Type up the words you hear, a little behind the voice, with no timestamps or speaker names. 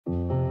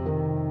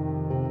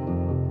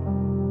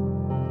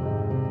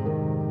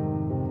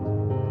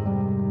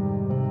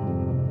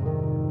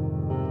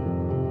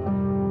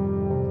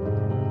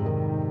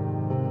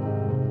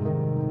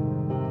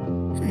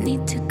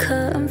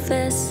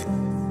confess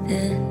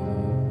that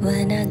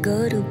when I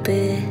go to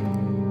bed,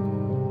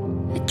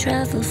 I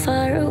travel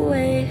far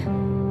away.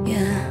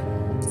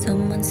 Yeah,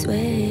 someone's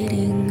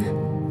waiting.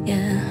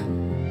 Yeah,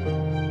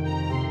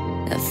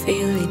 I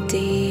feel it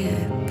deep.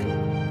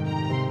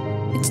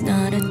 It's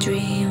not a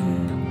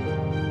dream.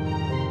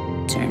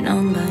 Turn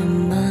on by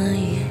my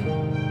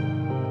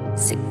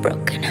sick,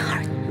 broken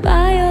heart.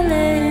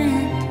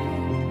 Violent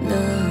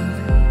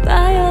love,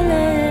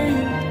 violent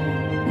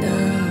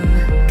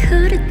love.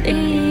 Could it be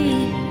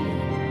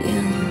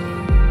you?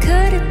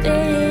 Could it be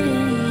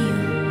you?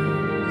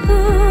 Who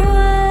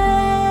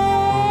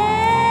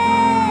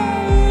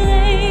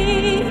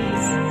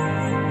wakes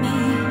me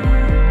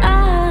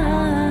up?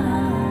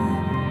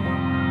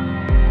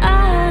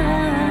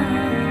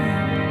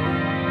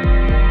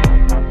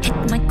 Hit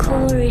my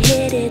core,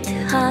 hit it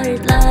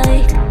hard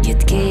like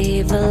you'd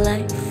give a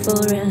life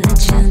for a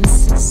chance.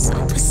 So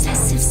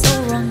possessive, so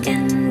wrong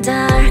and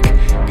dark.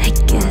 I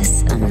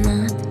guess I'm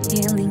not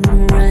healing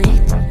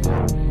right.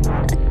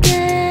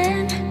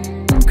 Again,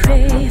 I'm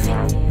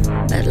craving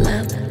but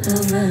love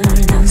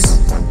overdose.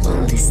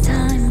 All this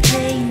time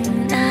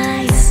playing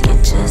nice, you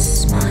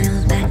just smile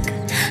back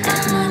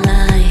at my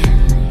lie.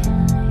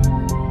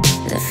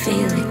 I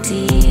feel it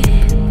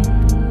deep.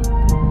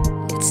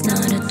 It's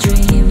not a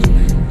dream.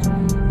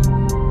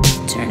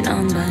 Turn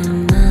on by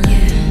my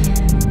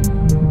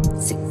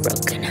sick,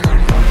 broken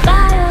heart.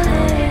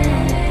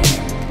 Violent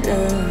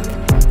love,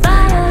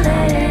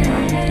 violent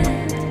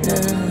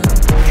love.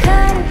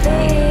 Could it be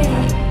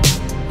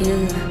you?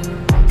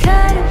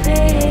 Could it be